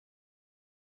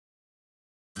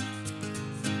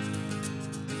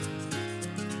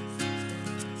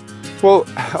Well,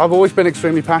 I've always been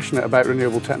extremely passionate about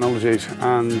renewable technologies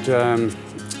and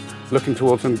looking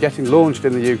towards them getting launched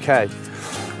in the UK.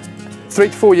 3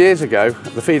 to 4 years ago,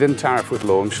 the feed-in tariff was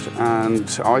launched,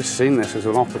 and I've seen this as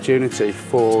an opportunity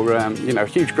for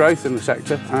huge growth in the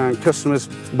sector, and customers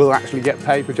will actually get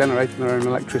paid for generating their own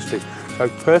electricity. So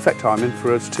perfect timing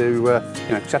for us to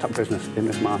set up business in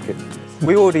this market.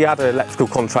 We already had electrical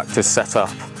contractors set up,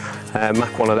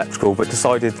 Mach 1 Electrical, but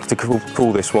decided to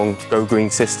call this one Go Green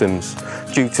Systems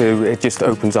due to it just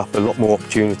opens up a lot more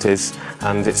opportunities,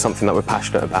 and it's something that we're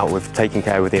passionate about with taking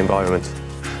care of the environment.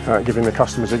 Giving the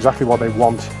customers exactly what they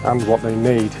want and what they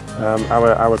need.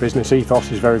 Our business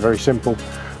ethos is very, very simple.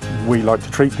 We like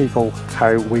to treat people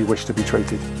how we wish to be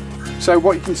treated. So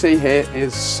what you can see here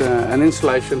is an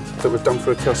installation that was done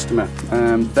for a customer.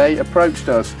 They approached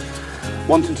us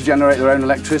wanting to generate their own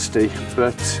electricity,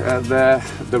 but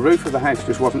the roof of the house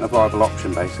just wasn't a viable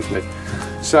option, basically.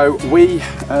 So we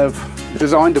have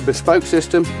designed a bespoke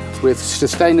system with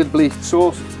sustainably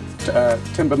sourced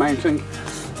timber mounting,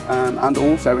 and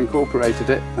also incorporated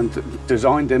it and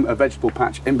designed him a vegetable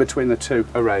patch in between the two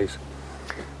arrays.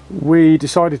 We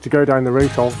decided to go down the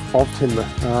route of timber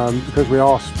because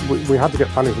we had to get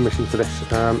planning permission for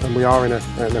this, and we are in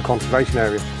a conservation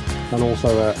area and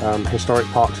also historic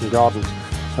parks and gardens.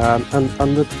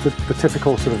 And the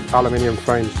typical sort of aluminium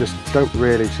frames just don't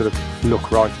really sort of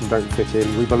look right and don't fit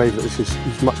in. We believe that this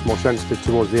is much more sensitive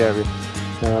towards the area.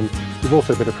 We've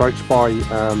also been approached by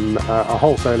a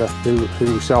wholesaler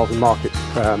who sells and markets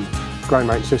ground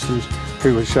mount systems,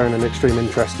 who has shown an extreme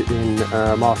interest in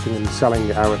marketing and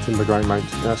selling our timber ground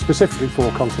mounts, specifically for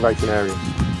conservation areas.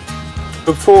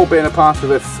 Before being a part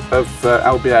of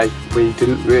LBA, we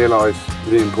didn't realise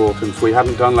the importance. We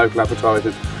hadn't done local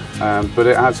advertising, but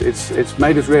it's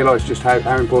made us realise just how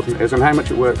important it is and how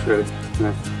much it works, really.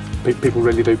 People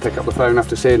really do pick up the phone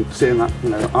after seeing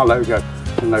that, our logo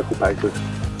in local papers.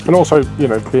 And also,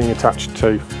 being attached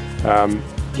to,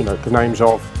 the names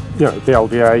of, the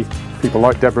LBA, people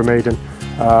like Deborah Meaden.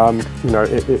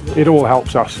 It all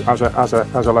helps us as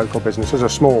a local business, as a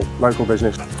small local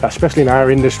business. Especially in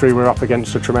our industry, we're up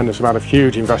against a tremendous amount of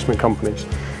huge investment companies.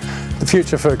 The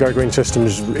future for Go Green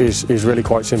Systems is really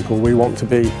quite simple. We want to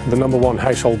be the #1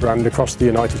 household brand across the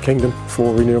United Kingdom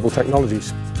for renewable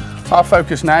technologies. Our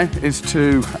focus now is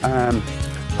to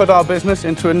put our business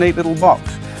into a neat little box.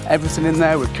 Everything in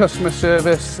there with customer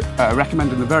service,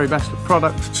 recommending the very best of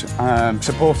products,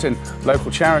 supporting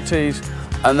local charities,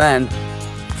 and then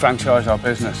franchise our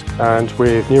business. And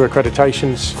with new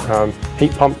accreditations,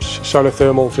 heat pumps, solar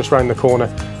thermal just round the corner,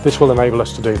 this will enable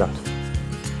us to do that.